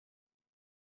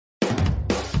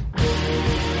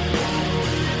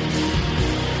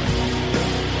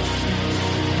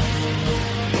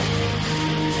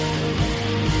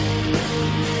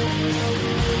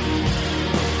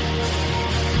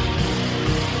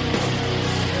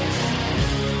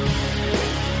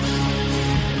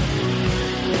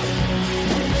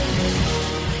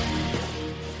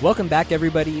Welcome back,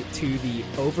 everybody, to the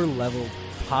Overleveled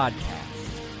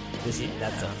podcast.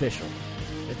 That's official.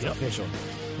 It's official.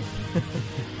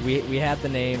 we had the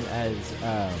name as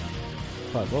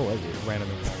what was it? Random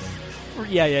encounter.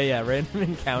 Yeah. Random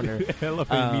encounter. I love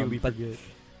how you immediately forget.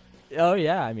 Oh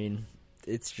yeah, I mean,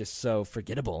 it's just so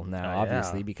forgettable now, Oh,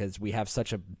 obviously, yeah. because we have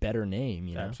such a better name.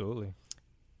 You know, Absolutely.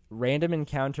 Random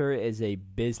Encounter is a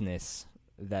business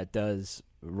that does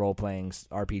role-playing,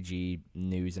 RPG,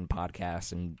 news, and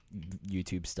podcasts and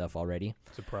YouTube stuff already.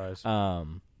 Surprise.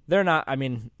 They're not. I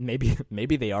mean,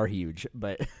 maybe they are huge,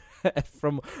 but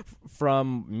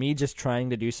from me just trying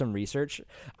to do some research,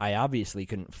 I obviously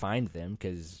couldn't find them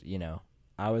because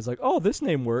I was like, oh, this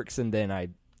name works, and then I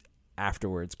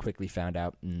afterwards quickly found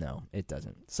out no, it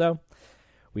doesn't. So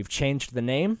we've changed the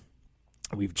name.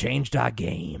 We've changed our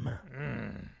game.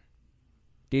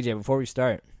 DJ, before we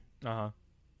start, Uh-huh.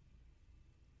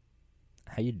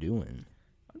 how you doing?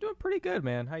 I'm doing pretty good,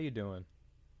 man. How you doing?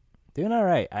 Doing all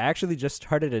right. I actually just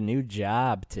started a new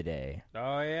job today.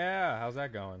 Oh, yeah. How's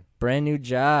that going? Brand new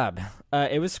job.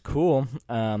 It was cool.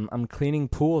 I'm cleaning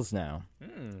pools now,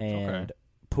 and Okay.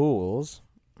 pools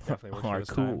Definitely works for are this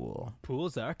time. cool.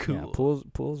 Pools are Yeah,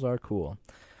 pools are cool.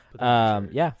 Put that on the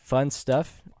shirt. Yeah, fun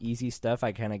stuff, easy stuff.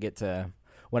 I kind of get to,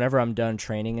 whenever I'm done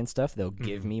training and stuff, they'll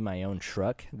give Mhm. me my own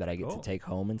truck that I get to Oh. take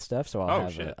home and stuff. So Oh, I'll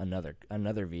have shit.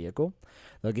 another vehicle.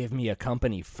 They'll give me a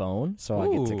company phone, so I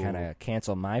get to Ooh. kind of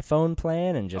cancel my phone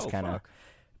plan and just Oh, kind of fuck.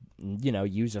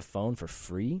 use a phone for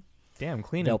free. Damn,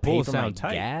 cleaning They'll pay pools for my sound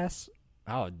tight. gas.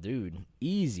 Oh, dude,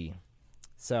 easy.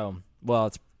 So, well,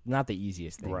 it's not the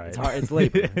easiest thing. Right. It's hard. It's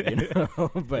labor,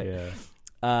 but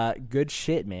yeah. good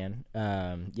shit, man.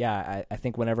 I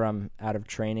think whenever I'm out of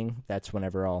training, that's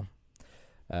whenever I'll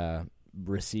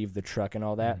receive the truck and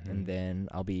all that, and Mhm. then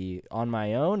I'll be on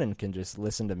my own and can just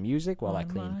listen to music while I On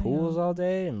clean my pools own. all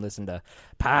day and listen to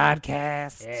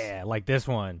podcasts. Yeah, like this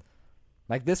one.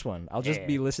 Like this one. I'll just Yeah.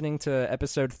 be listening to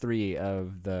episode 3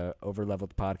 of the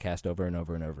Overleveled podcast over and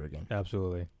over and over again.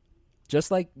 Absolutely.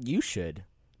 Just like you should,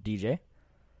 DJ.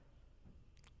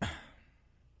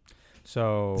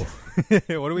 So, what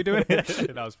are we doing?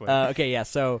 That was funny. Okay, yeah.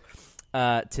 So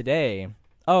today,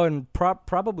 and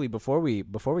probably before we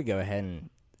go ahead and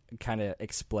kind of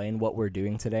explain what we're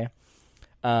doing today,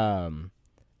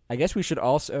 I guess we should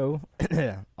also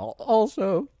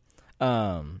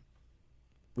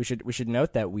we should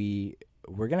note that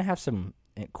we're gonna have some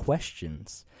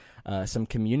questions, some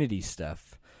community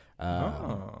stuff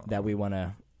that we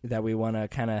wanna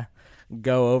kind of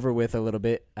go over with a little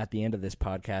bit at the end of this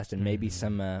podcast, and maybe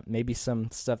some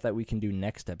stuff that we can do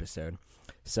next episode.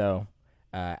 So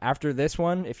after this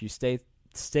one, if you stay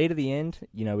to the end,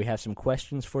 we have some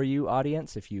questions for you,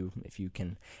 audience. If you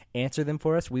can answer them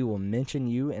for us, we will mention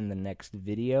you in the next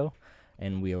video,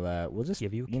 and we'll just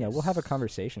Give you a we'll have a kiss.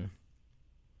 conversation.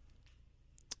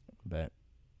 But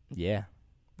yeah.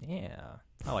 Yeah.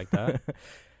 I like that.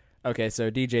 Okay, so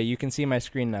DJ, you can see my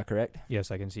screen now, correct? Yes,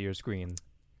 I can see your screen.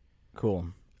 Cool.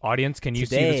 Audience, can you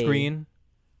see the Today- screen?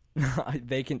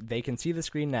 they can see the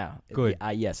screen now. Good.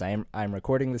 Yes, I'm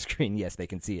recording the screen. Yes, they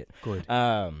can see it. Good.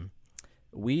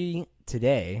 We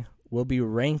today will be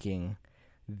ranking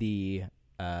the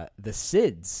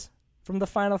SIDS from the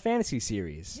Final Fantasy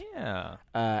series.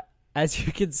 Yeah. As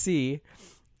you can see,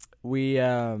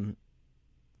 we're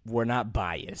not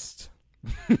biased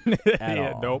at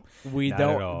Yeah, all. nope. We Not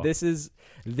don't. at all. This is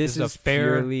is a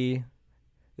fair-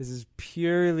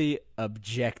 purely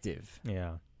objective.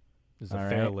 Yeah. This is a All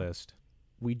fair right. list.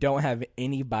 We don't have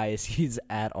any biases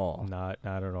at all. Not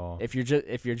at all. If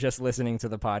you're just listening to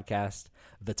the podcast,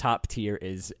 the top tier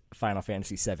is Final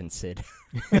Fantasy VII Sid.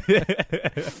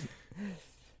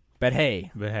 But hey,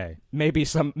 maybe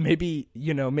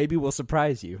we'll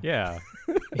surprise you. yeah.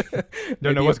 Don't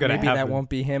Maybe- know what's gonna maybe happen. that won't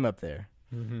be him up there.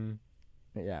 Mm-hmm.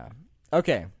 Yeah.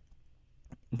 Okay.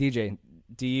 DJ,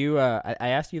 do you? I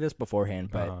asked you this beforehand,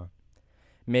 but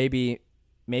maybe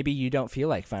you don't feel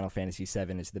like Final Fantasy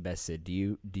VII is the best Sid. Do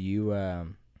you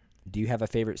have a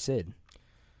favorite Sid?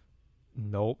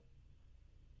 Nope.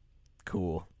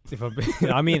 Cool. If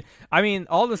I mean,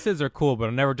 all the Sids are cool, but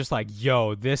I'm never just like,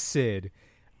 yo, this Sid,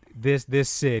 this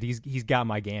Sid, he's got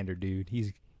my gander, dude.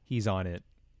 He's on it.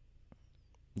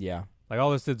 Yeah. Like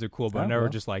all the Sids are cool, but I'm never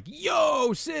just like, yo,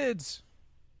 Sids.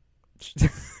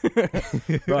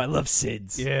 Bro, I love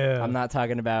SIDS. Yeah. I'm not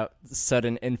talking about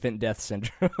sudden infant death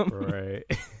syndrome. Right.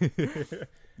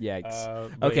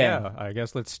 Yikes. But Okay. Yeah, I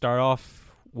guess let's start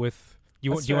off with do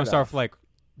you want to start with like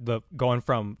the going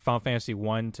from Final Fantasy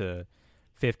 1 to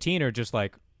 15, or just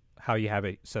like how you have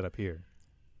it set up here?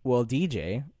 Well,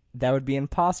 DJ, that would be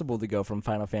impossible to go from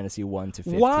Final Fantasy 1 to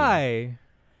 15. Why?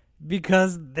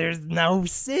 Because there's no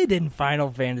Cid in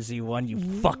Final Fantasy 1, you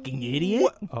fucking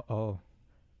idiot.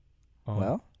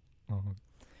 Well,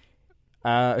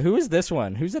 who is this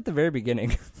one? Who's at the very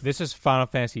beginning? This is Final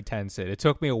Fantasy X Cid. It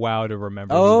took me a while to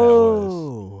remember who that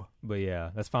was. But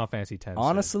yeah, that's Final Fantasy X.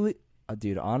 Honestly,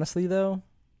 dude, honestly though.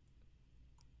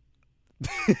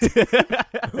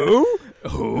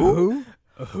 Who?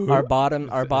 Our bottom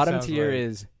tier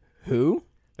is who?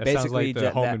 That Basically, sounds like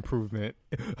the Home Improvement.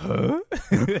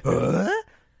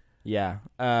 Yeah.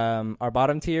 Our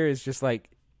bottom tier is just like,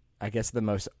 I guess, the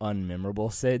most unmemorable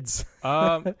Cids.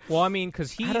 Well, I mean,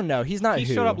 because I don't know. He's not. He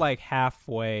showed up like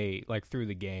halfway, like through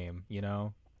the game, you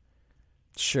know.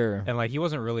 Sure. And like he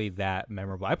wasn't really that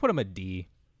memorable. I put him a D.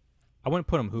 I wouldn't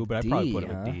put him who, but I'd probably put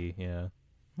him a D. Yeah.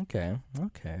 Okay.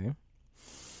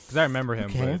 Because I remember him.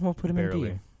 Okay, but we'll put him barely.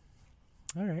 in D.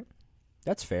 All right,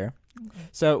 that's fair.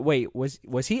 So wait, was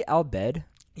he Al Bhed?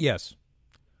 Yes.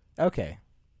 Okay,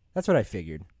 that's what I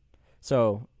figured.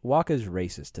 So Waka's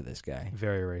racist to this guy.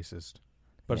 Very racist.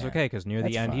 But Yeah, it's okay because near the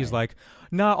that's end he's fine. like,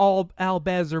 "Not all Al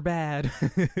Beds are bad."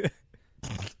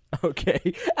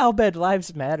 Okay, Al Bhed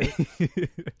lives matter.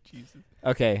 Jesus.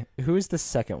 Okay, who is the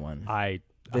second one? I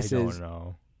don't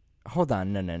know. Hold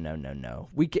on, no.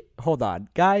 Hold on,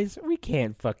 guys. We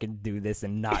can't fucking do this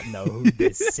and not know who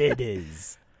this Cid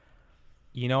is.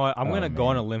 You know what? I'm gonna go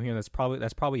on man. a limb here. That's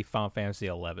probably Final Fantasy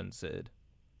 11 Cid.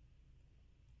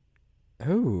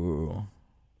 Ooh,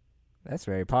 that's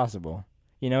very possible.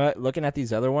 You know what? Looking at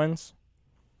these other ones,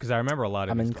 Because I remember a lot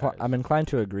of these guys. I'm inclined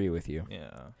to agree with you. Yeah.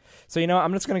 So you know what?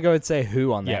 I'm just gonna go and say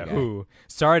who on that guy. Who?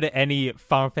 Sorry to any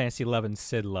Final Fantasy 11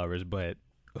 Cid lovers, but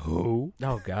who?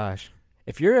 Oh gosh,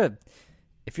 if you're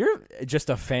just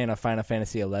a fan of Final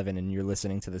Fantasy 11 and you're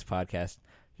listening to this podcast,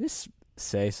 just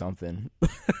say something.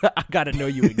 I gotta know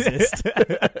you exist.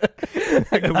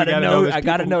 I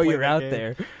gotta know you're out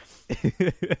there.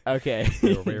 Okay.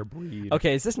 You're a rare breed.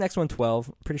 Okay, is this next one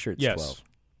 12? Pretty sure it's Yes. 12.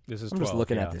 This is I'm 12, just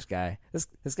looking yeah. at this guy. This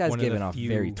guy's One of giving the off few-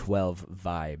 very 12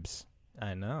 vibes.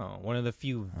 I know. One of the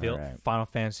few All right. Final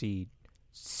Fantasy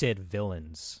Cid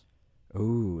villains.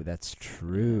 Ooh, that's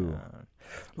true.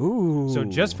 Yeah. Ooh. So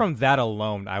just from that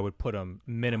alone, I would put him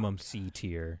minimum C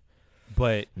tier.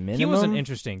 But he was an Minimum?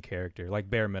 interesting character, like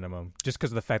bare minimum, just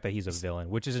because of the fact that he's a villain,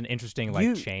 which is an interesting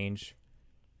change.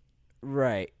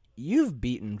 Right. You've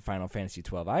beaten Final Fantasy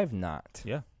 12. I have not.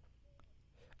 Yeah.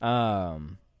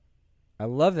 I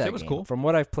love that It was game. cool. From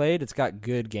what I've played, it's got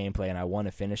good gameplay, and I want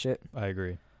to finish it. I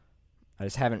agree. I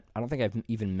don't think I've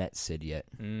even met Cid yet.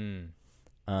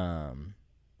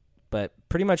 But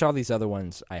pretty much all these other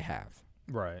ones I have,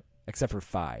 Right. except for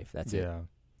 5. That's it.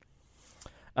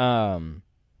 Yeah.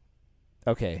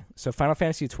 Okay, so Final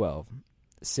Fantasy 12.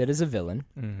 Cid is a villain.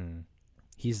 Mm-hmm.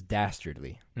 He's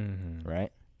dastardly, Mm-hmm.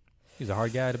 right? He's a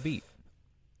hard guy to beat.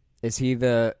 Is he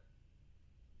the...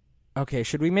 Okay,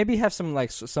 should we maybe have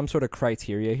some sort of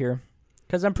criteria here?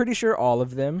 Because I'm pretty sure all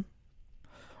of them...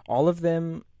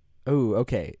 Oh,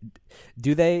 okay.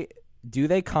 Do they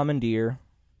commandeer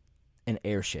an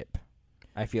airship?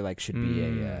 I feel like should be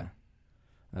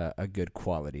a good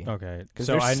quality. Okay. Because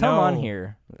So there's I some know, on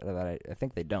here that I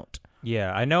think they don't.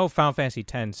 Yeah, I know Final Fantasy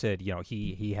X Cid,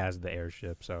 he has the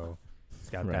airship, so he's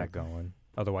got Right. that going.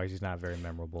 Otherwise, he's not very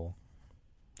memorable.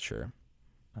 Sure.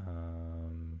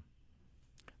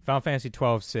 Final Fantasy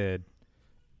 12 Cid.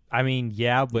 I mean,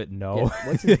 yeah, but no. Yeah,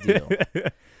 what's his deal?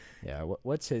 Yeah,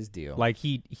 what's his deal? Like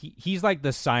he's like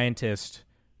the scientist,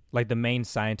 like the main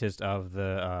scientist of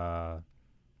the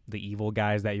evil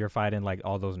guys that you're fighting, like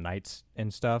all those knights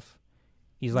and stuff.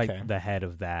 He's like Okay. the head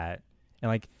of that, and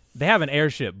like they have an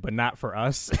airship, but not for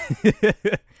us.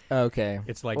 Okay.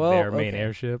 It's like Well, their main okay.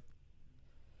 airship.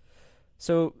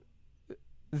 So,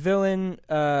 villain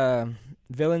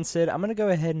Cid, I'm gonna go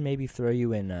ahead and maybe throw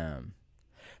you in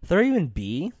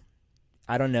B.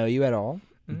 I don't know you at all,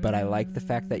 but I like the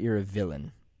fact that you're a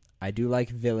villain. I do like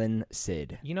villain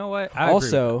Cid. You know what? I agree with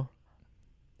Also,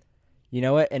 you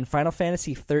know what? In Final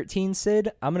Fantasy 13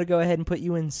 Cid, I'm gonna go ahead and put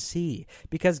you in C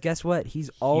because guess what? He's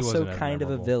also wasn't as kind of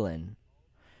a memorable. villain,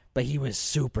 but he was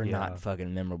super Yeah. not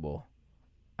fucking memorable.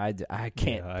 I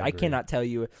can't. Yeah, I I agree. cannot tell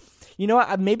you. You know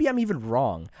what? Maybe I'm even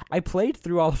wrong. I played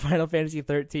through all of Final Fantasy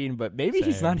 13, but maybe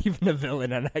he's Same. not even a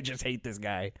villain, and I just hate this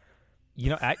guy. You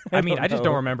know, I I mean, don't I just know.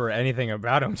 don't remember anything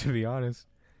about him, to be honest.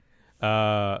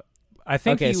 I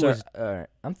think Okay, he so was.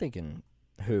 I'm thinking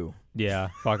who? Yeah,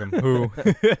 fuck him. Who?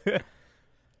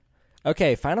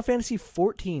 Okay, Final Fantasy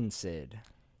 14 Cid.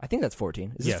 I think that's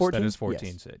 14. Is yes, this 14? that is 14.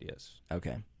 Yes. Cid. Yes.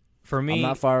 Okay. For I'm me,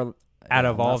 not far. out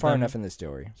of I'm all not of far them- enough in this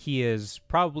story. he is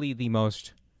probably the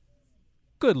most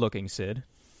good-looking Cid.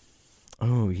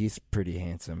 Oh, he's pretty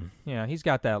handsome. Yeah, he's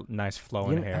got that nice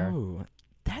flowing hair. Oh,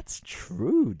 That's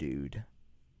true, dude.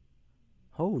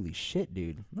 Holy shit,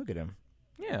 dude. Look at him.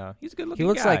 Yeah, he's a good looking He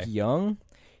looks guy. like young.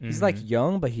 He's like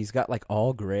young, but he's got like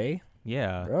all gray.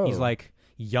 Yeah, Bro. he's like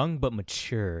young but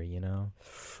mature, you know?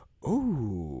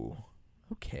 Ooh.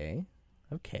 Okay.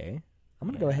 I'm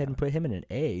going to go ahead and put him in an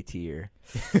A tier.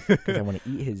 Because I want to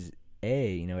eat his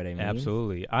A, you know what I mean?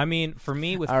 Absolutely. I mean, for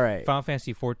me, with Final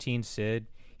Fantasy 14 Sid,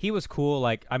 he was cool.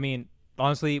 Like, I mean,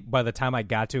 honestly, by the time I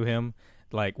got to him,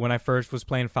 like, when I first was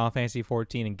playing Final Fantasy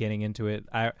 14 and getting into it,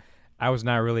 I was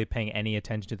not really paying any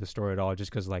attention to the story at all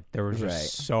just because, like, there was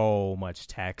just so much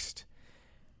text.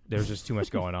 There was just too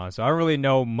much going on. So I don't really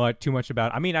know too much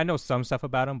about it. I mean, I know some stuff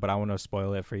about him, but I won't want to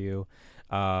spoil it for you.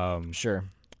 Sure.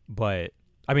 But,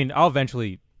 I mean, I'll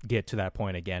eventually get to that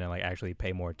point again and, like, actually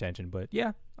pay more attention. But,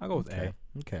 yeah, I'll go with A.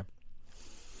 Okay.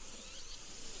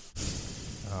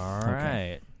 All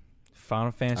right.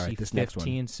 Final Fantasy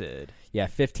 15 Sid. Yeah,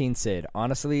 15 Sid.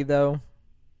 Honestly, though,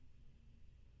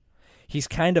 he's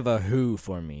kind of a who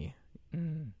for me.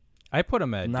 I put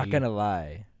him at I'm not D. going to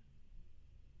lie.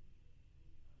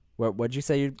 What'd you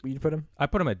say you'd put him? I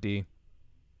put him at D.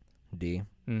 D.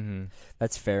 Mm-hmm.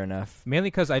 That's fair enough.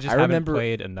 Mainly because I haven't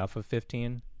played enough of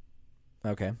 15.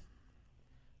 Okay.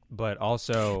 But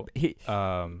also, he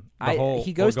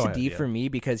goes to D for me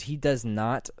because he does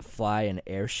not fly an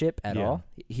airship at all.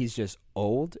 He's just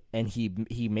old, and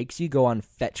he makes you go on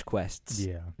fetch quests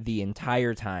the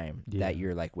entire time that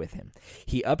you're like with him.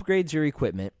 He upgrades your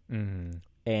equipment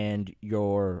and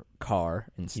your car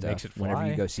and stuff. He makes it fly. Whenever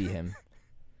you go see him.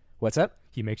 What's up?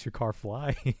 He makes your car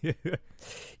fly.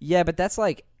 Yeah, but that's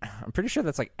like, I'm pretty sure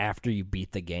that's like after you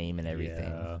beat the game and everything.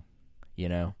 Yeah. You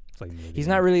know? It's like he's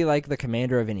not really like the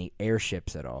commander of any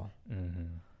airships at all.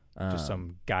 Just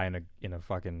some guy in a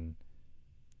fucking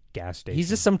gas station. He's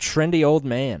just some trendy old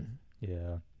man.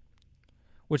 Yeah.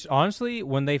 Which honestly,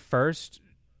 when they first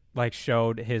like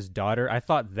showed his daughter, I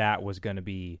thought that was going to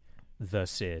be the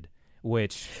Sid,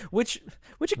 which would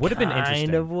have been interesting.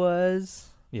 Kind of was.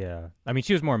 Yeah, I mean,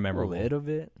 she was more memorable. A little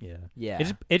bit. Yeah.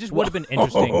 It just would have been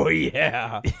interesting. Oh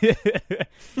yeah. It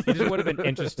just would have been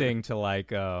interesting to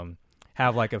like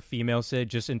have like a female Sid,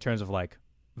 just in terms of like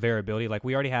variability. Like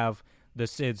we already have the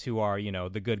Sids who are, you know,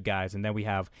 the good guys, and then we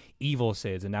have evil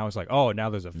Sids, and now it's like, oh, now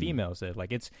there's a female Sid.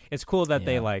 Like it's cool that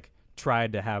they like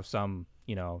tried to have some,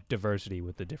 you know, diversity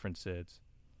with the different Sids.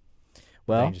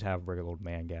 Well, they just have a regular old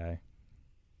man guy.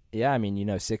 Yeah, I mean, you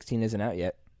know, 16 isn't out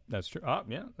yet. That's true. Oh,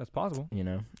 yeah, that's possible. You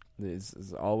know,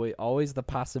 there's always the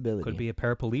possibility. Could be a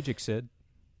paraplegic Sid.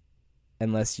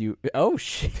 Unless you... Oh,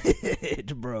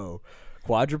 shit, bro.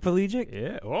 Quadriplegic?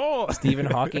 Yeah. Oh. Stephen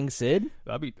Hawking Sid?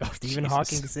 That'd be... Stephen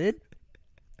Hawking Sid?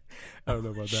 I don't know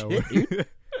about that one. Dude.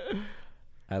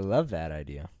 I love that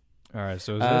idea. All right,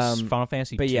 so is this Final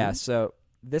Fantasy 2? But yeah, so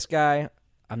this guy,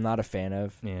 I'm not a fan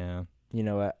of. Yeah. You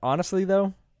know what? Honestly,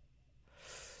 though...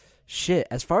 Shit,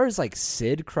 as far as like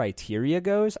Sid criteria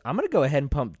goes, I'm going to go ahead and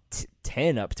pump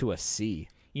 10 up to a C.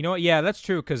 You know what? Yeah, that's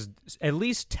true, because at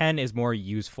least 10 is more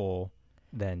useful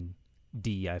than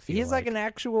D, I feel He's like an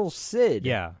actual Sid.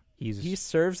 Yeah. He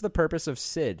serves the purpose of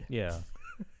Sid. Yeah,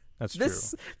 that's true.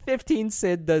 This 15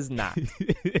 Sid does not.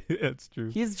 That's true.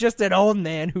 He's just an old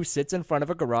man who sits in front of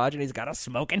a garage and he's got a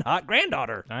smoking hot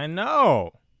granddaughter. I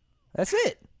know. That's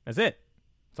it. That's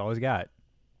all he's got.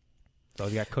 So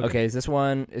you got cooking. Okay, is this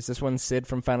one Sid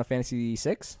from Final Fantasy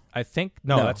 6? I think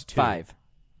no, that's 2. 5.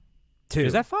 2.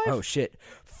 Is that 5? Oh shit.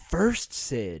 First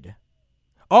Sid.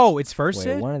 Oh, it's first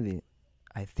Sid? One of the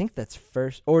I think that's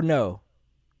first or no.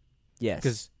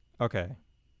 Yes. Okay,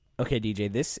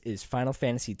 DJ, this is Final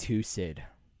Fantasy 2 Sid.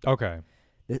 Okay.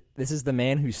 This is the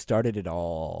man who started it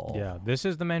all. Yeah, this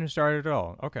is the man who started it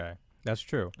all. Okay. That's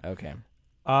true. Okay.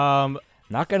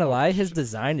 Not going to lie, his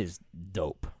design is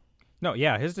dope. No,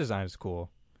 yeah, his design is cool.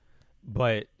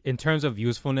 But in terms of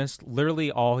usefulness,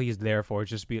 literally all he's there for is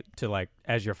just to like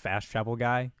as your fast travel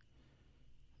guy.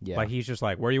 Yeah. Like he's just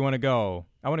like, where do you want to go?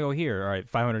 I want to go here. All right,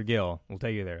 500 gil. We'll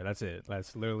take you there. That's it.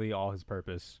 That's literally all his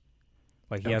purpose.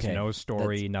 Like he has no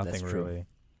story, nothing really.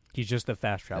 He's just the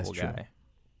fast travel guy.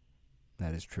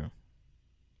 That is true.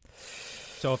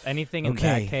 So if anything in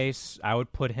that case, I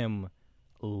would put him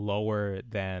lower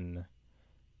than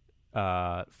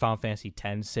Final Fantasy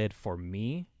X Sid for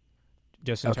me,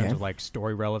 just in terms of like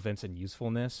story relevance and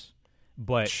usefulness.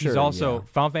 But he's also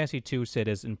Final Fantasy II Sid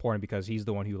is important because he's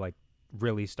the one who like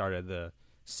really started the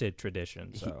Sid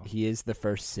tradition. So he is the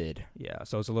first Sid. Yeah,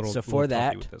 so it's a little for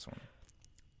that with this one.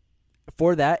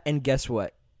 For that, and guess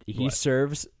what? He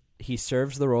serves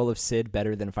the role of Sid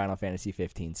better than Final Fantasy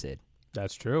 15 Sid.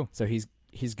 That's true. So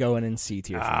he's going in C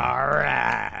tier. All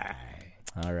right.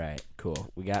 All right,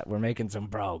 cool. We're making some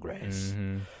progress.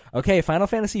 Mm-hmm. Okay, Final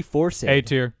Fantasy IV Sid. A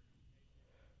tier.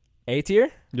 A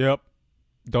tier? Yep.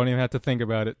 Don't even have to think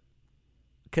about it.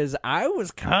 Because I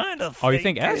was kind of. Oh, you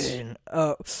think S? You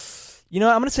know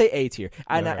what? I'm going to say A tier,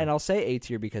 and I'll say A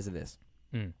tier because of this.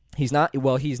 Mm. He's not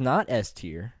S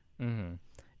tier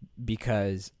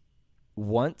because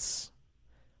once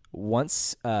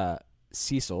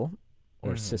Cecil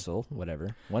or Sissel,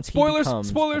 whatever. Once spoilers for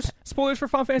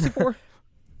Final Fantasy IV.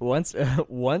 Once,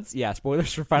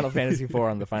 spoilers for Final Fantasy IV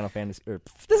on the Final Fantasy.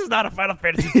 This is not a Final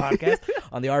Fantasy podcast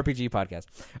on the RPG podcast.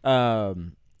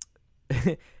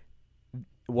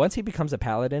 Once he becomes a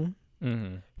paladin,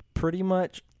 pretty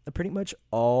much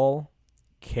all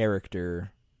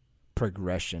character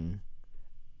progression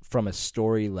from a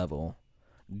story level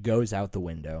goes out the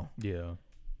window. Yeah,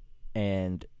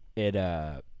 and it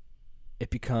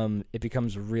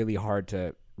becomes really hard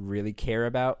to really care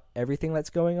about everything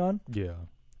that's going on. Yeah.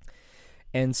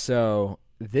 And so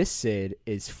this Cid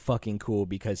is fucking cool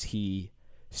because he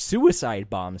suicide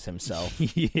bombs himself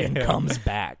and comes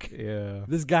back. Yeah.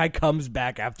 This guy comes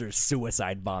back after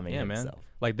suicide bombing himself. Man.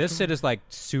 Like, this Cid is, like,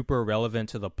 super relevant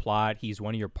to the plot. He's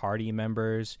one of your party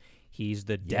members. He's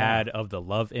the dad of the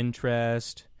love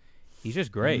interest. He's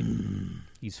just great.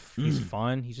 He's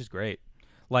fun. He's just great.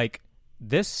 Like,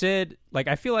 this Cid, like,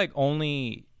 I feel like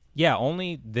only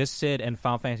this Cid and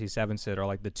Final Fantasy VII Cid are,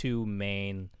 like, the two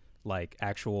main, like,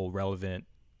 actual relevant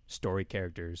story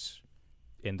characters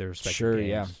in their respective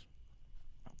games.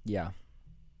 Yeah.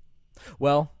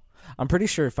 Well, I'm pretty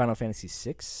sure Final Fantasy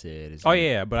VI Cid is. Oh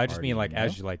yeah, but I just mean like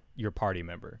as your party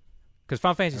member, because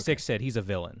Final Fantasy VI Cid, he's a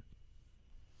villain.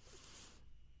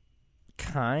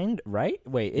 Right?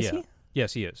 Wait, is he?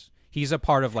 Yes, he is. He's a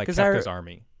part of like Kefka's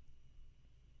army.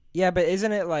 Yeah, but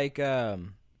isn't it like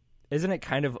isn't it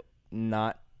kind of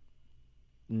not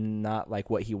like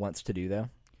what he wants to do though?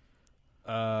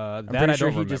 I'm pretty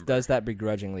sure he just does that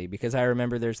begrudgingly, because I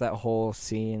remember there's that whole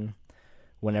scene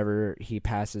whenever he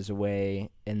passes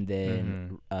away, and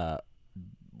then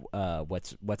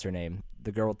what's her name?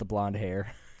 The girl with the blonde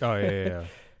hair. Oh yeah.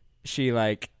 She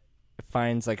like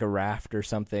finds like a raft or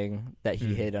something that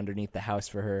he hid underneath the house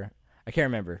for her. I can't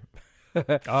remember.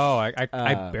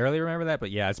 I barely remember that,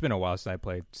 but yeah, it's been a while since I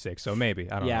played 6, so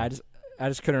maybe I don't know. I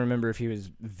just couldn't remember if he was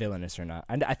villainous or not.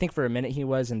 I think for a minute he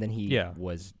was, and then he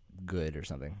was good or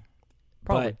something.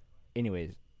 Probably. But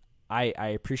anyways,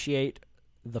 I appreciate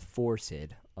the 4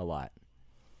 Cid a lot.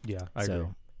 Yeah, I agree.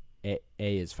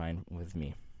 A is fine with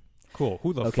me. Cool.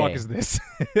 Who the fuck is this?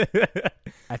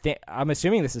 I'm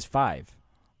assuming this is 5.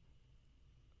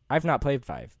 I've not played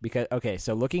 5 because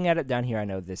so looking at it down here, I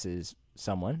know this is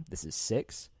someone. This is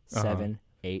 6, 7,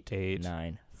 8,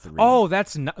 9, 3. Oh,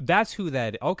 that's who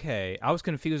that. Okay, I was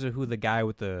confused with who the guy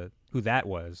with who that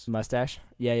was. Mustache?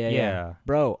 Yeah.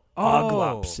 Bro,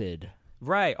 Oglop Cid.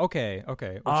 Right. Okay.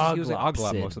 He was an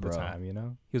Oglop most of the time, you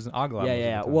know. He was an Oglop.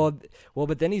 Yeah. Well,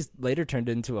 but then he's later turned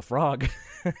into a frog.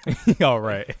 Oh,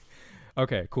 right.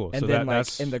 Okay. Cool. And so then,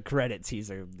 that's in the credits, he's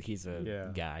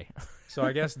a guy. So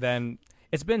I guess then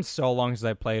it's been so long since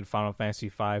I played Final Fantasy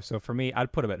V. So for me,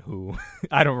 I'd put him at who.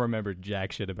 I don't remember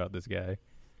jack shit about this guy.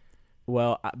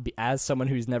 Well, as someone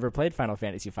who's never played Final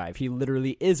Fantasy V, he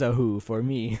literally is a who for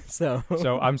me. So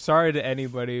I'm sorry to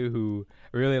anybody who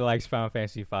really likes Final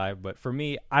Fantasy V, but for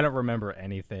me, I don't remember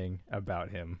anything about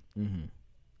him. Mm-hmm.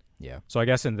 Yeah. So I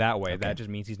guess in that way, that just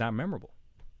means he's not memorable.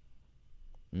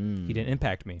 He didn't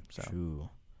impact me. So.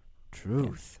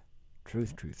 Truth,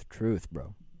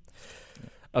 bro.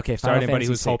 Okay, so anybody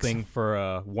who's hoping for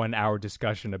a 1-hour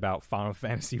discussion about Final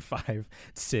Fantasy V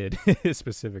Cid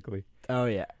specifically. Oh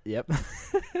yeah, yep.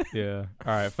 Yeah.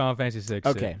 All right, Final Fantasy VI.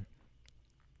 Okay. Cid.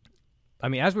 I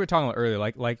mean, as we were talking about earlier,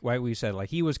 like we said, like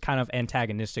he was kind of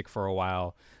antagonistic for a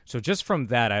while. So just from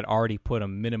that, I'd already put a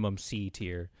minimum C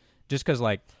tier, just because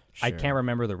I can't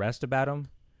remember the rest about him.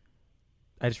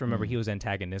 I just remember he was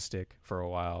antagonistic for a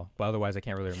while, but otherwise I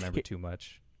can't really remember too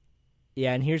much.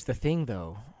 Yeah, and here's the thing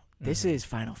though. This is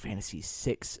Final Fantasy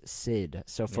VI Cid.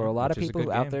 So for a lot of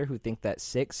people out there who think that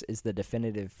 6 is the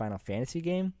definitive Final Fantasy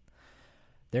game,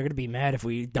 they're gonna be mad if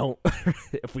we don't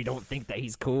think that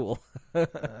he's cool.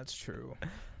 That's true.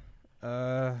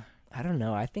 I don't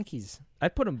know. I think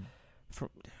I'd put him for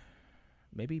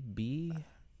maybe B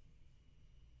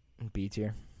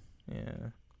tier. Yeah.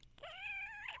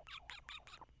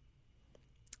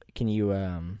 Can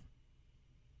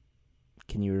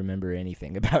you remember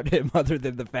anything about him other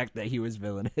than the fact that he was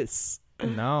villainous?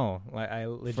 No, I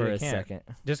legit for a can't. Second.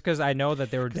 Just because I know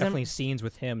that there were definitely scenes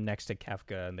with him next to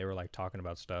Kefka, and they were like talking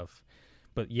about stuff.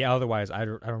 But yeah, otherwise I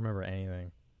don't remember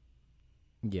anything.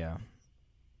 Yeah.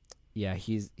 Yeah,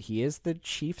 he is the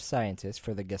chief scientist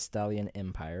for the Gestalian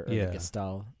Empire, or the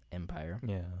Gestal Empire.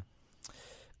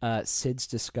 Yeah. Cid's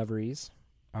discoveries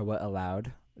are what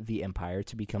allowed the Empire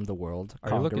to become the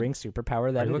world-conquering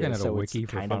superpower that it is. Are you looking at a so wiki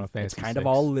for Final Fantasy It's kind 6? of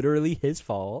all literally his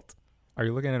fault. Are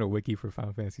you looking at a wiki for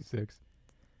Final Fantasy 6?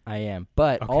 I am,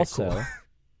 but okay, also cool.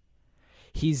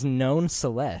 he's known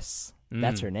Celeste.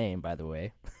 That's her name, by the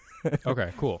way.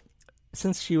 Okay, cool.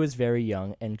 Since she was very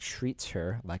young, and treats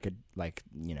her like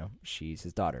she's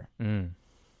his daughter.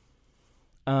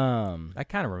 I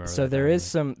kind of remember. So there is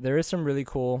some really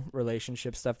cool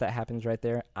relationship stuff that happens right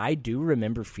there. I do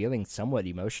remember feeling somewhat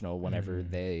emotional whenever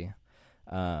they,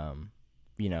 the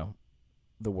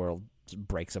world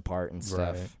breaks apart and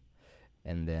stuff, right.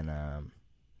 And then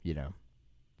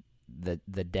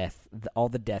the death, all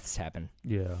the deaths happen.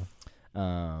 Yeah.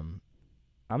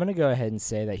 I'm gonna go ahead and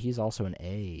say that he's also an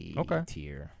A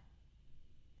tier.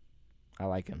 I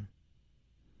like him.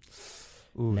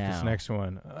 Ooh, this next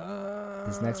one.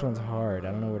 This next one's hard.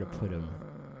 I don't know where to put him.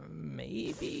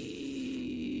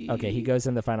 Maybe. Okay, he goes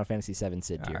in the Final Fantasy VII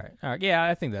Cid tier. All right. Yeah,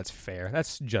 I think that's fair.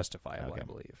 That's justifiable, I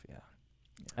believe. Yeah.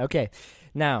 Okay.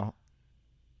 Now,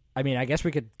 I mean, I guess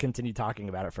we could continue talking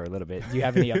about it for a little bit. Do you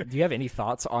have any? Do you have any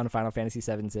thoughts on Final Fantasy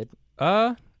VII Cid?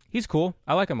 He's cool.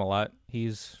 I like him a lot.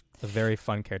 He's a very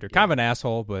fun character. Kind of an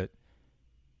asshole, but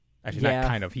actually not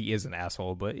kind of. He is an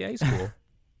asshole, but yeah, he's cool.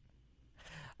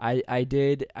 I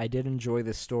did enjoy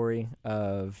the story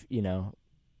of,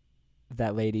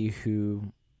 that lady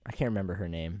who, I can't remember her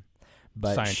name,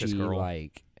 but Scientist girl.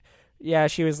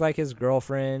 She was like his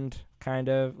girlfriend, kind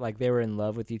of, like they were in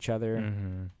love with each other,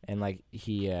 and like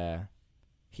he had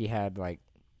like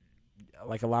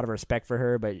a lot of respect for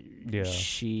her, but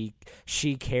she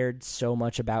cared so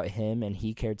much about him, and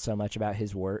he cared so much about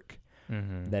his work,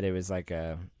 that it was like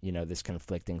this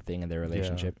conflicting thing in their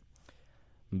relationship.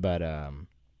 But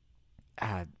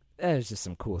it was just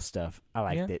some cool stuff. I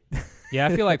liked it. Yeah,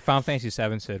 I feel like Final Fantasy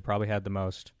VII Cid probably had the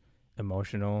most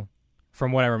emotional,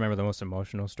 from what I remember, the most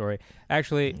emotional story.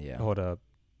 Actually, hold up.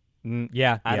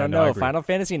 I don't know. Final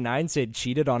Fantasy IX Cid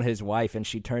cheated on his wife, and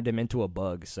she turned him into a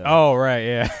bug. So. Oh, right,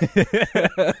 yeah.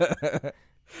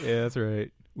 Yeah, that's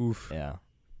right. Oof. Yeah.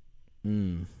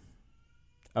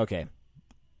 Okay.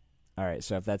 All right,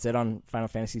 so if that's it on Final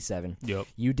Fantasy VII,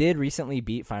 you did recently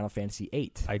beat Final Fantasy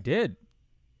VIII. I did.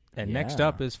 And next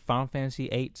up is Final Fantasy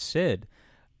VIII Cid.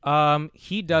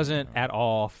 He doesn't at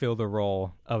all fill the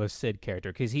role of a Cid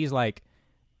character, because he's like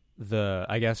the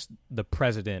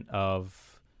president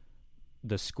of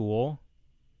the school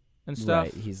and stuff.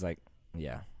 Right, he's like,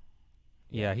 yeah,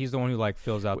 he's the one who like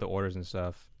fills out the orders and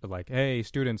stuff. They're like, hey,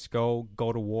 students, go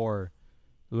to war.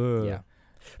 Ugh. Yeah,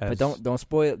 but don't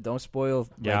spoil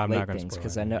late things,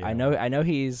 because I know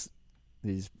he's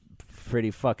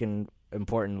pretty fucking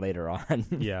important later on.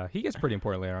 Yeah, he gets pretty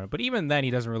important later on, but even then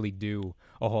he doesn't really do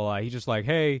a whole lot. He's just like,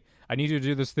 hey, I need you to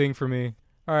do this thing for me.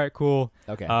 All right, cool.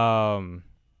 Okay.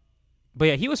 But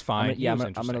yeah, he was fine.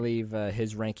 I'm gonna leave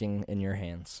his ranking in your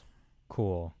hands.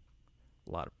 Cool.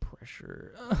 A lot of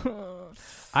pressure.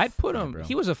 I'd put him.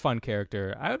 He was a fun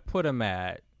character. I put him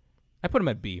at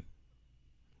B.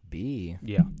 B.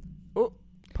 Yeah. Oh,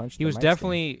 punch. He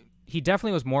definitely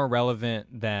was more relevant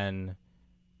than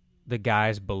the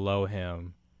guys below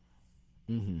him.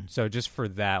 So just for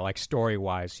that, like story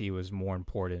wise, he was more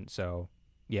important. So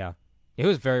yeah, it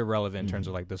was very relevant in terms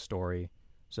of like the story.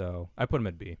 So I put him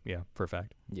at B. Yeah, for a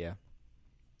fact. Yeah.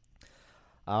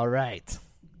 All right,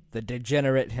 the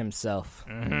degenerate himself.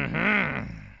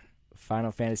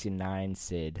 Final Fantasy IX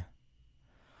Cid.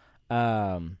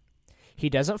 He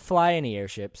doesn't fly any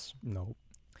airships. No.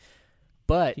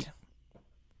 But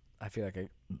I feel like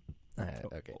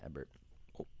okay, I burped.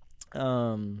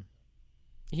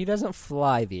 He doesn't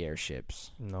fly the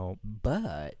airships. No.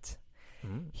 But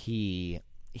he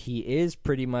is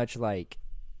pretty much like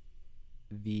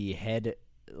the head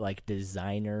like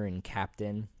designer and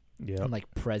captain and like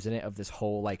president of this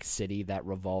whole like city that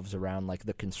revolves around like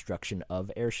the construction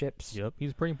of airships. Yep,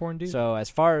 he's a pretty important dude. So as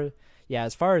far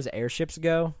as airships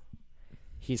go,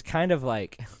 he's kind of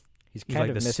like he's kind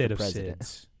like of the Mr. Cid President. of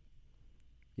Cids.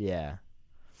 Yeah.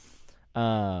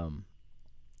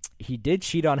 He did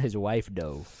cheat on his wife,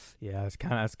 though. Yeah, it's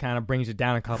kind of brings it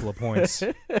down a couple of points.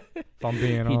 If I'm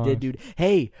being honest. He did, dude.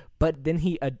 Hey, but then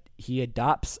he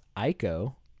adopts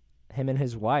Aiko. Him and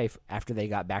his wife, after they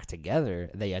got back together,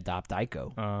 they adopt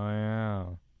Aiko. Oh yeah.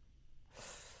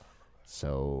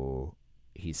 So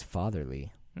he's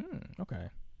fatherly.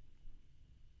 Okay.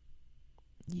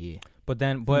 Yeah. But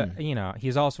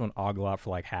he's also an Oglot for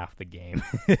like half the game.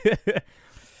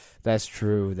 That's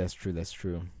true.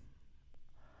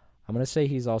 I'm gonna say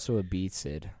he's also a B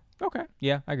Cid. Okay.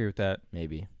 Yeah, I agree with that.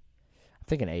 Maybe. I'm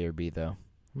thinking A or B, though.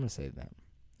 I'm going to say that.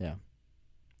 Yeah.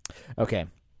 Okay.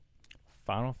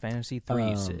 Final Fantasy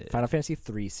 3 Sid. Final Fantasy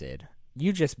 3 Sid.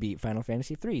 You just beat Final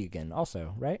Fantasy 3 again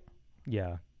also, right?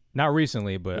 Yeah. Not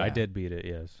recently, but I did beat it,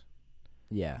 yes.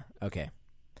 Yeah, okay.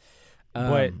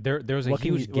 But there was a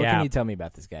huge gap. What can you tell me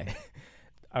about this guy?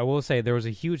 I will say there was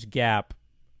a huge gap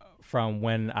from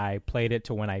when I played it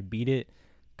to when I beat it,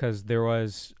 because there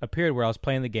was a period where I was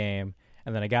playing the game,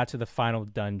 and then I got to the final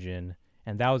dungeon,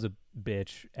 and that was a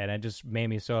bitch, and it just made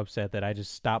me so upset that I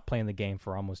just stopped playing the game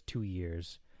for almost 2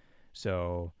 years.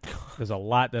 So there's a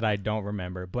lot that I don't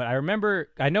remember. But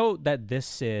I know that this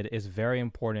Sid is very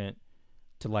important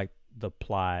to, like, the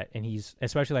plot, and he's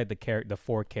especially like the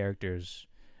 4 characters.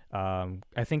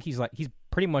 I think he's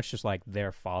pretty much just like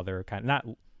their father, kind of, not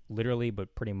literally,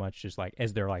 but pretty much just like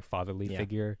as their like fatherly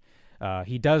figure.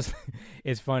 He does.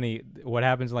 It's funny what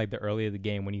happens like the early of the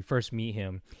game when you first meet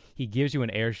him. He gives you an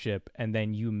airship, and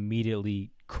then you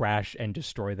immediately crash and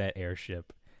destroy that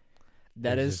airship.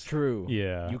 That is true.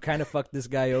 Yeah, you kind of fucked this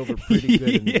guy over pretty good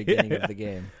in the beginning of the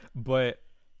game. But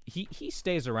he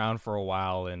stays around for a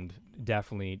while and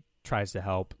definitely tries to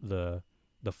help the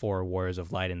 4 Warriors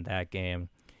of Light in that game.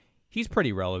 He's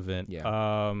pretty relevant. Yeah.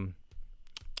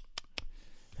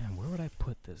 Man, where would I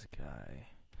put this guy?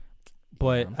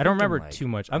 But I don't remember too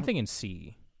much. I'm thinking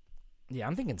C. Yeah,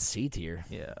 I'm thinking C tier.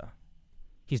 Yeah.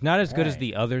 He's not as good as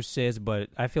the other Sids, but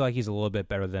I feel like he's a little bit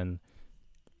better than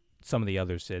some of the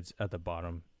other Sids at the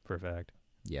bottom, for a fact.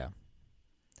 Yeah.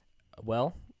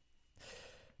 Well,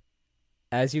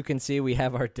 as you can see, we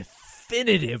have our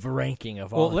definitive ranking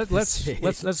of all. Well,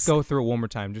 let's go through it one more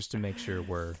time just to make sure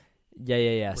we're.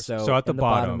 Yeah. So at the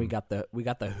bottom, we got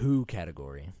the Who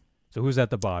category. So who's at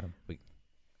the bottom?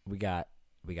 We got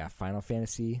Final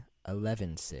Fantasy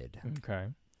 11 Sid. Okay.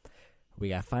 We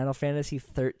got Final Fantasy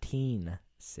 13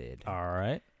 Sid. All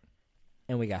right.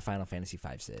 And we got Final Fantasy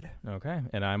 5 Sid. Okay,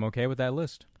 and I'm okay with that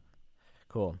list.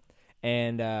 Cool.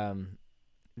 And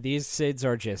these Sids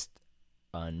are just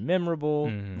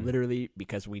unmemorable, literally,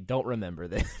 because we don't remember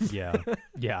them. Yeah,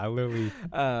 I literally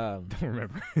don't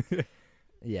remember.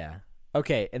 Yeah.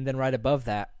 Okay, and then right above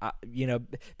that,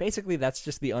 basically that's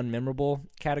just the unmemorable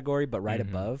category, but right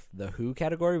above the Who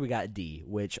category, we got D,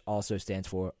 which also stands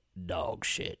for dog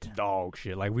shit. Dog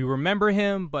shit. Like, we remember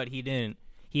him, but he didn't.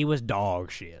 He was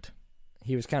dog shit.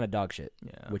 He was kind of dog shit,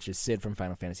 yeah. Which is Sid from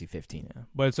Final Fantasy 15. Yeah.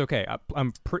 But it's okay.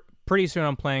 I'm pretty soon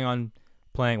I'm playing,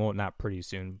 well, not pretty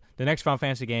soon. The next Final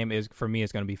Fantasy game is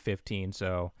going to be 15,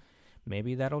 so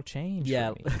maybe that'll change.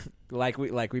 Yeah, like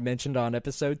we mentioned on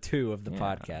episode 2 of the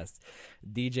podcast,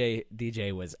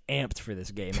 DJ was amped for this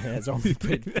game and has only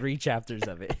played 3 chapters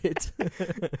of it.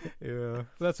 Yeah,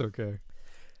 that's okay.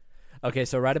 Okay,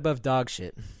 so right above dog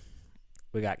shit,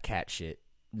 we got cat shit.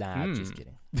 Nah, just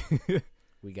kidding.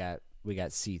 We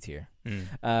got C tier.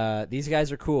 These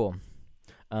guys are cool.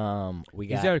 These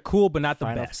guys are cool, but not the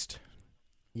best.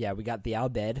 Yeah, we got the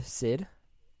Albed Sid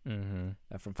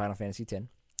from Final Fantasy X.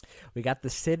 We got the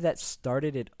Sid that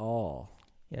started it all.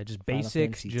 Yeah, just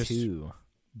basic,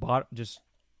 just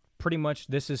pretty much.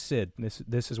 This is Sid.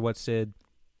 This is what Sid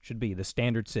should be. The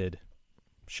standard Sid.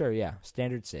 Sure, yeah,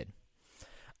 standard Sid.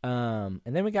 And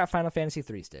then we got Final Fantasy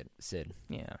 3 Sid.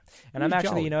 Yeah. And I'm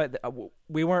actually,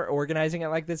 we weren't organizing it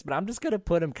like this, but I'm just going to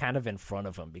put him kind of in front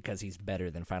of him because he's better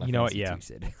than Final Fantasy 2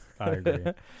 Sid. I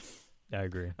agree. I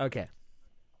agree. Okay.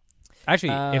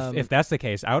 Actually, if that's the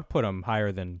case, I would put him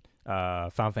higher than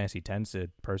Final Fantasy X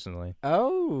Sid, personally.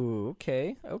 Oh,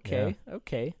 okay.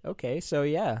 So,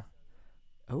 yeah.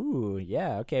 Oh,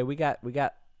 yeah. Okay, we got we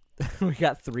got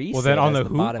 3. Well, then on the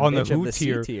Who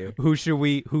tier,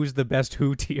 who's the best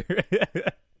Who tier?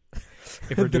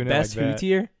 If we're doing the best like Who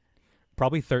tier,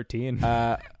 probably 13.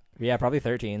 Yeah, probably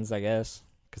 13s, I guess,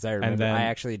 because I remember. I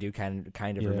actually do kind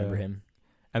of remember him.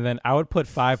 And then I would put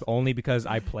 5 only because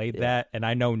I played that and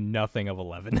I know nothing of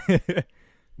 11.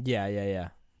 Yeah.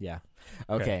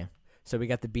 Okay, so we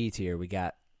got the B tier. We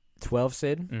got 12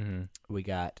 Sid. We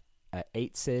got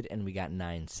 8 Sid, and we got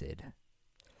 9 Sid.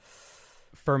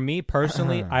 For me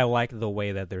personally, I like the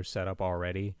way that they're set up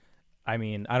already. I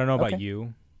mean, I don't know about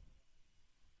you.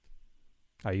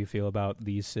 How you feel about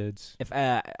these Sids?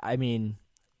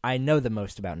 I know the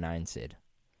most about 9 Sid.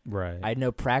 Right. I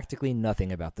know practically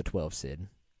nothing about the 12 Sid.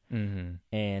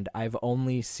 And I've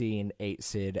only seen 8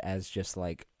 Sid as just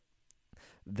like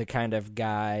the kind of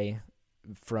guy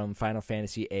from Final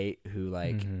Fantasy VIII who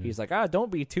like he's like,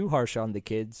 don't be too harsh on the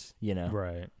kids,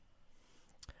 Right.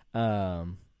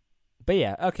 But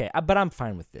yeah, okay. But I'm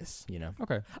fine with this,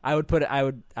 Okay. I would put it. I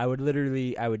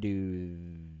would do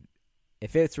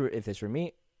if it's for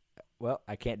me. Well,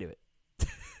 I can't do it.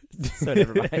 So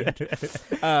never mind.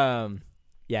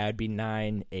 Yeah, it'd be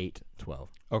 9, 8, 12.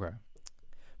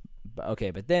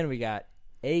 Okay. But then we got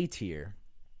A tier.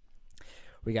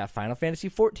 We got Final Fantasy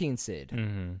 14 Sid.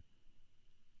 Mm-hmm.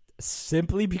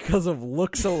 Simply because of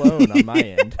looks alone on my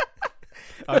end.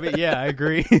 I mean, yeah, I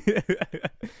agree.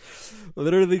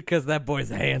 Literally because that boy's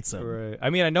handsome. Right. I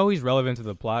mean, I know he's relevant to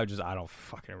the plot, just I don't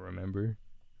fucking remember.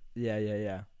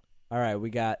 Yeah. All right,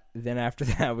 then after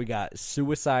that, we got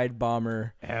Suicide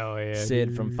Bomber. Hell yeah. Sid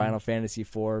dude. from Final Fantasy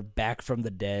IV, back from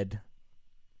the dead.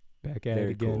 Back at it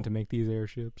again to make these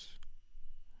airships.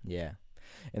 Yeah.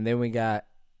 And then we got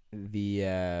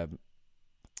the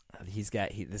this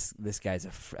guy's a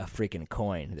freaking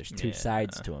coin. There's two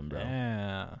sides to him, bro.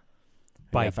 Yeah.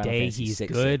 By day he's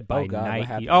good, Sid. by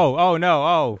night oh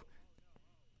no.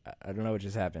 I don't know what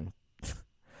just happened.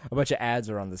 A bunch of ads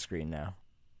are on the screen now.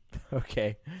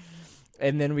 Okay.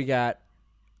 And then we got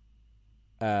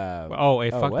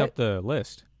it fucked up the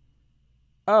list.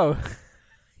 Oh.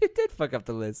 It did fuck up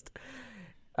the list.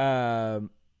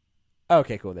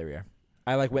 Okay, cool. There we are.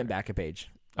 I went back a page.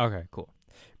 Okay, cool.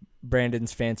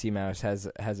 Brandon's fancy mouse has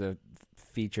a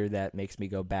feature that makes me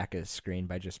go back a screen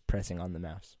by just pressing on the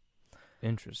mouse.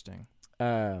 Interesting.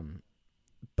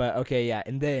 But okay, yeah,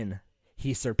 and then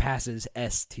he surpasses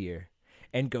S tier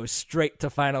and goes straight to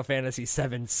Final Fantasy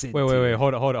VII Sid. Wait,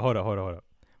 hold up.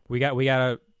 We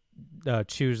gotta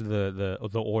choose the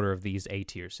order of these A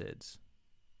tier Sids.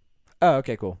 Oh,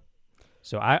 okay, cool.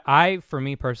 So I for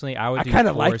me personally, I would do kind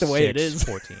of like the 4, way 6, it is.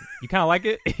 14. You kind of like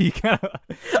it? You kind of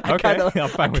okay.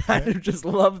 I kind of just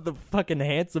love the fucking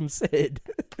handsome Sid.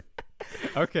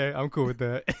 Okay, I'm cool with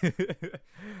that.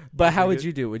 But how would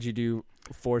you do? Would you do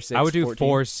 4, 6? I would do 14?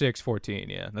 4, 6, 14.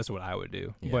 Yeah, that's what I would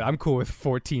do. Yeah. But I'm cool with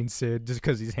 14 Sid just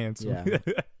because he's handsome.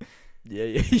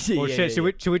 Yeah. Well, shit.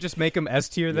 Should we just make him S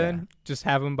tier then? Just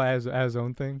have him by his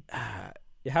own thing.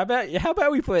 How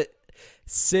about we put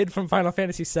Sid from Final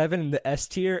Fantasy VII in the S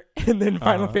tier, and then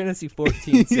Final Fantasy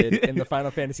 14 Sid in the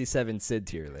Final Fantasy VII Sid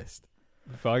tier list.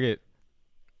 Fuck it.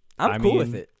 I'm cool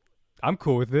with it. I'm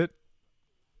cool with it.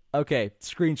 Okay,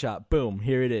 screenshot. Boom.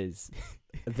 Here it is.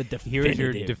 Here's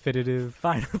your definitive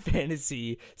Final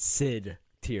Fantasy Sid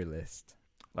tier list.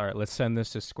 All right, let's send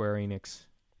this to Square Enix.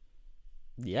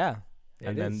 Yeah,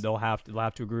 and then they'll have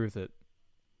to agree with it.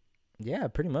 Yeah,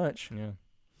 pretty much. Yeah.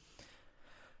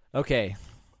 Okay.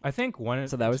 I think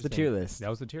So that was the tier list. That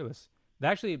was the tier list.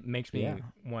 That actually makes me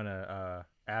want to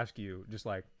ask you, just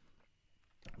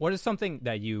what is something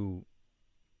that you?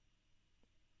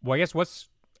 Well, I guess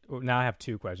now I have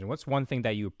two questions. What's one thing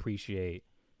that you appreciate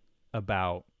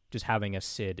about just having a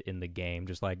Sid in the game?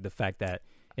 Just the fact that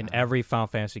in every Final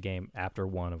Fantasy game, after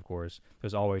 1, of course,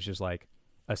 there's always just a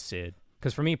Sid.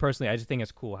 Because for me personally, I just think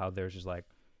it's cool how there's just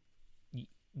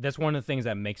that's one of the things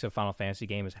that makes a Final Fantasy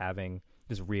game is having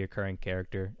this reoccurring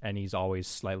character, and he's always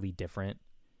slightly different.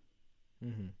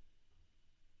 Mm-hmm.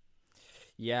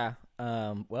 Yeah.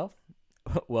 Well,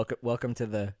 welcome to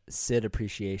the Sid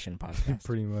Appreciation Podcast.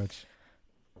 Pretty much.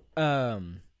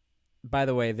 By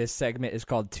the way, this segment is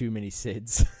called Too Many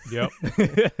Sids. Yep.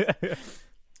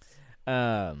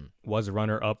 Was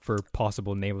runner up for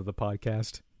possible name of the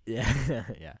podcast. Yeah.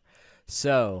 Yeah.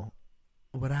 So,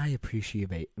 what I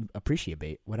appreciate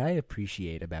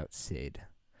about Sid,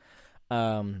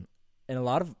 in a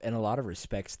lot of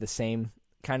respects, the same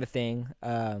kind of thing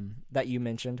that you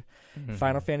mentioned. Mm-hmm.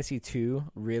 Final Fantasy II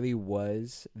really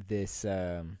was this.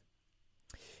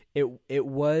 It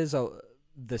was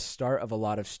the start of a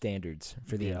lot of standards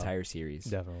for the entire series.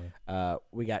 Definitely.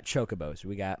 We got Chocobos.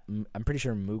 We got, I'm pretty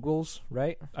sure, Moogles,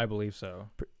 right? I believe so.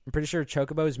 I'm pretty sure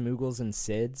Chocobos, Moogles, and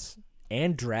Sids.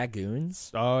 And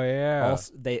Dragoons. Oh yeah,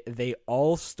 they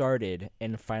all started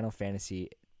in Final Fantasy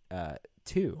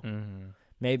 2. Mm-hmm.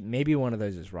 Maybe one of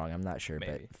those is wrong. I'm not sure,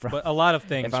 but a lot of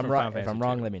things. If I'm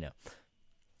wrong, let me know.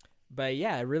 But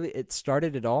yeah, it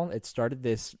started it all. It started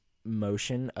this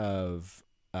motion of,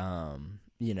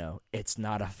 it's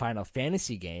not a Final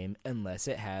Fantasy game unless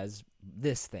it has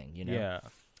this thing. Yeah.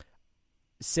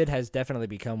 Sid has definitely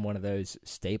become one of those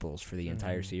staples for the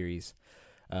entire series.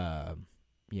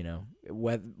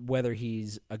 Whether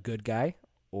he's a good guy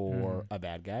or a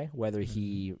bad guy, whether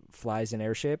he flies an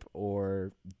airship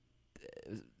or,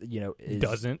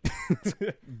 doesn't.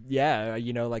 Yeah,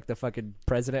 like the fucking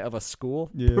president of a school.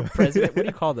 Yeah. President. What do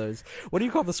you call those? What do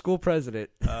you call the school president?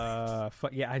 Yeah,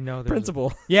 I know.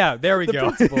 Principal. Yeah, there we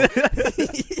go. Principal.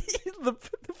 the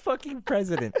fucking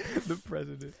president. The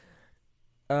president.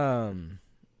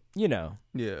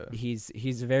 Yeah,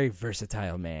 he's a very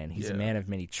versatile man. He's a man of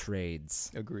many trades.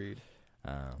 Agreed.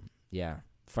 Yeah.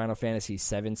 Final Fantasy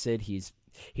VII Sid, he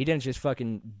didn't just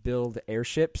fucking build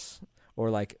airships or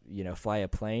like, fly a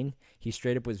plane. He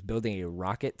straight up was building a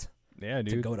rocket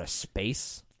to go to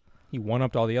space. He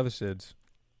one-upped all the other Cids.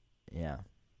 Yeah.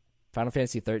 Final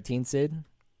Fantasy 13 Cid,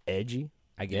 edgy,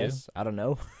 I guess. Yeah. I don't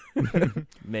know.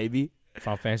 Maybe.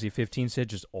 Final Fantasy 15 Cid,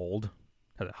 just old.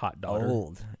 Had a hot daughter.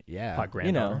 Old, yeah. Hot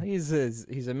granddaughter. He's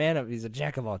a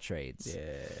jack of all trades.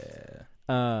 Yeah.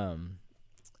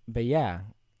 But yeah,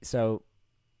 so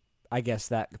I guess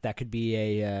that could be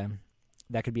a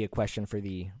question for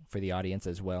the audience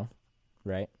as well,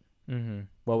 right? Mm-hmm.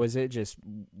 What was it? Just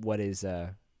what do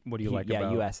you like about?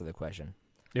 Yeah, you asked the question.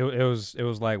 It was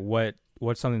like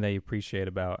what's something that you appreciate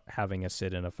about having a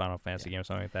Cid in a Final Fantasy game or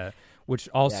something like that. Which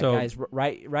also, guys,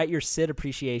 write your Cid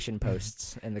appreciation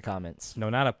posts in the comments. No,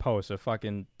 not a post, a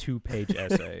fucking 2-page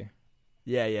essay.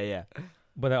 Yeah.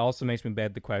 But that also makes me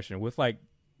beg the question with like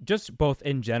just both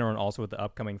in general and also with the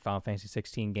upcoming Final Fantasy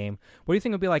 16 game. What do you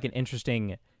think would be like an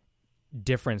interesting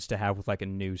difference to have with like a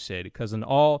new Cid? Because in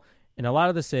a lot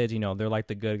of the Cids, they're like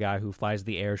the good guy who flies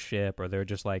the airship, or they're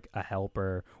just like a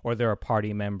helper, or they're a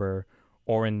party member,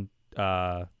 or in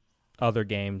other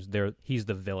games he's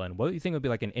the villain. What do you think would be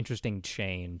like an interesting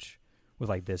change with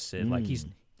like this Cid? Like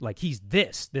he's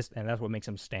this, and that's what makes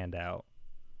him stand out.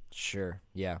 Sure.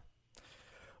 Yeah.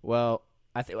 Well,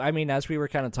 I mean, as we were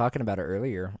kind of talking about it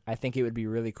earlier, I think it would be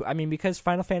really cool. I mean, because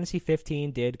Final Fantasy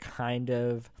 15 did kind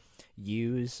of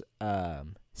use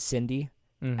Cindy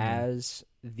as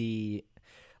the...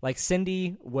 Like,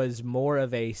 Cindy was more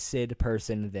of a Cid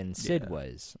person than Cid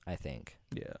was, I think.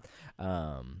 Yeah.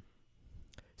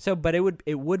 So, but it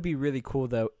would be really cool,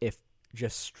 though, if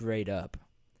just straight up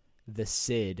the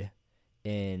Cid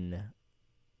in...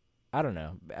 I don't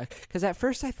know. Because at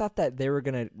first I thought that they were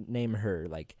going to name her,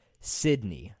 like...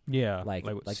 Sydney, like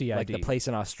the place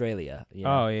in Australia.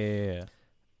 Oh yeah.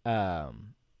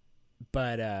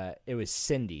 But it was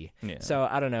Cindy. Yeah. So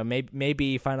I don't know.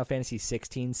 Maybe Final Fantasy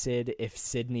 16 Cid. If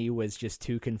Sydney was just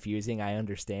too confusing, I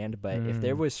understand. But if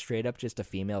there was straight up just a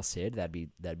female Cid, that'd be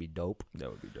dope.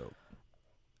 That would be dope,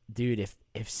 dude.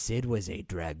 If Cid was a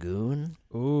dragoon,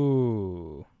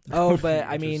 ooh. Oh, but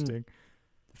I mean,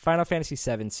 Final Fantasy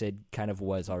 7 Cid kind of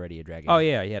was already a dragoon. Oh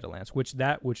yeah, he had a lance. Which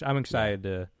I'm excited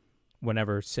to.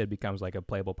 Whenever Cid becomes like a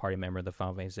playable party member of the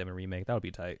Final Fantasy 7 remake, that would be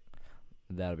tight.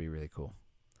 That would be really cool.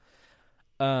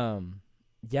 Yeah,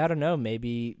 I don't know.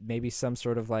 Maybe some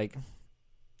sort of like,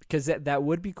 because that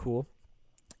would be cool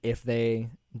if they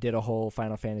did a whole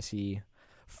Final Fantasy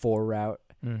 4 route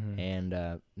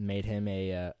and made him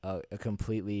a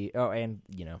completely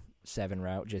 7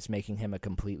 route, just making him a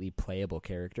completely playable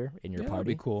character in your party. That'd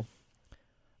be cool.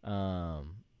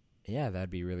 Yeah, that'd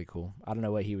be really cool. I don't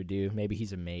know what he would do. Maybe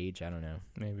he's a mage. I don't know.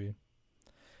 Maybe.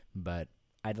 But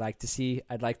I'd like to see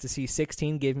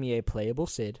 16 give me a playable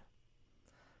Cid.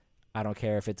 I don't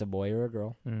care if it's a boy or a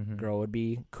girl. Girl would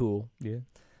be cool. Yeah.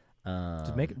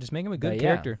 Just make him a good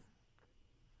character.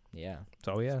 Yeah.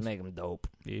 So yeah. Just make him dope.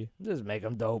 Yeah. Just make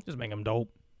him dope.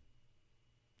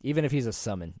 Even if he's a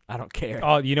summon, I don't care.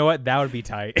 Oh, you know what? That would be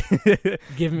tight.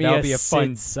 Give me a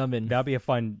fun summon. That would be a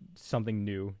fun something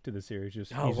new to the series.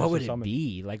 What would it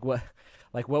be? Like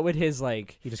what would his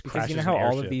like? He just because crashes how an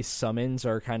all of these summons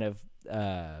are kind of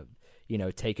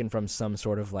taken from some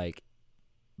sort of like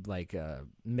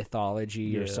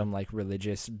mythology or some like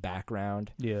religious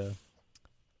background. Yeah.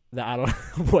 That I don't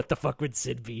know. What the fuck would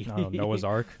Cid be? Noah's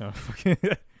Ark.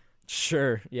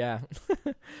 Sure. Yeah.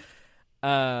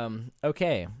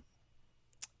 Okay.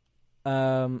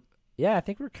 Yeah, I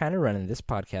think we're kind of running this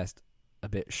podcast a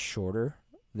bit shorter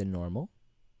than normal.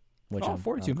 Which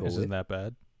 42 minutes isn't that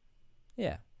bad.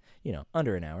 Yeah.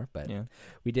 Under an hour, but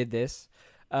we did this.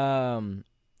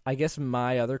 I guess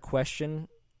my other question,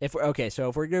 if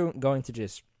we're going to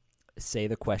just say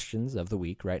the questions of the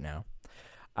week right now,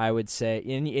 I would say,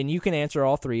 and you can answer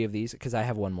all three of these because I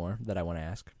have one more that I want to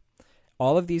ask.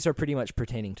 All of these are pretty much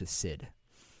pertaining to Cid.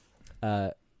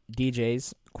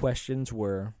 DJ's questions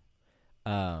were,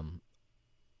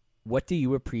 what do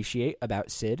you appreciate about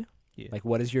Cid? Yeah. Like,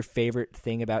 what is your favorite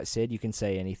thing about Cid? You can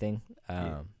say anything.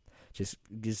 Just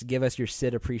give us your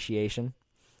Cid appreciation.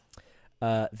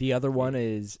 The other one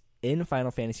is in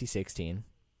Final Fantasy 16.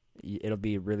 It'll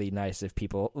be really nice if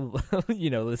people,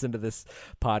 listen to this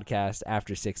podcast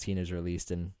after 16 is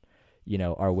released and,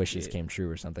 our wishes came true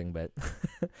or something. But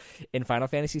in Final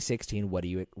Fantasy 16, what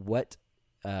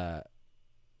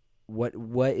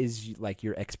is like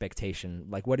your expectation?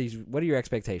 Like, what are your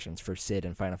expectations for Cid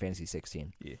in Final Fantasy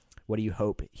 16? Yeah. What do you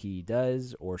hope he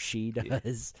does or she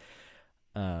does?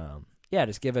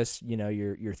 Just give us,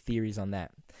 your theories on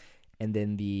that. And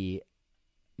then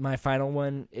my final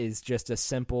one is just a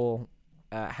simple,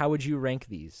 how would you rank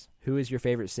these? Who is your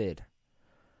favorite Cid?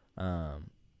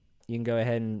 you can go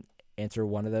ahead and answer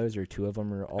one of those or two of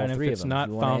them or all and three if it's of them. not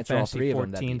if Final Fantasy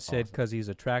 14 Sid because he's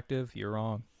attractive, you're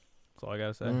wrong. That's all I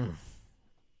gotta say.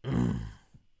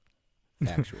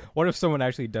 Factual. What if someone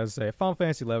actually does say Final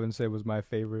Fantasy 11 Sid was my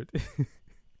favorite?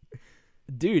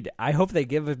 Dude, I hope they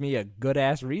give me a good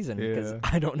ass reason because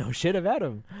I don't know shit about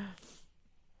him.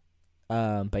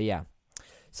 But yeah,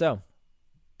 so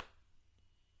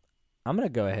I'm gonna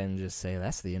go ahead and just say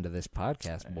that's the end of this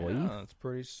podcast, boy. Yeah, it's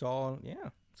pretty solid. Yeah,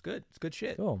 it's good. It's good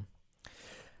shit. Cool.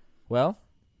 Well,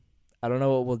 I don't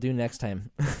know what we'll do next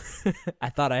time. I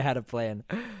thought I had a plan,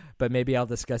 but maybe I'll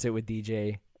discuss it with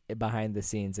DJ behind the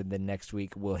scenes, and then next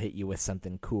week we'll hit you with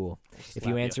something cool. If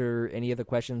you answer any of the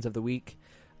questions of the week,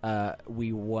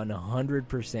 we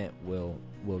 100% will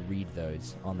read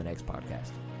those on the next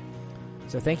podcast.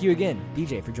 So thank you again,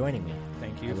 DJ, for joining me.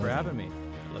 Thank you for having me.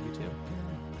 I love you too.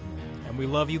 And we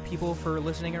love you people for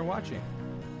listening or watching.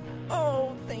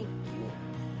 Oh, thank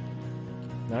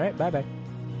you. All right, bye-bye.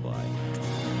 Bye.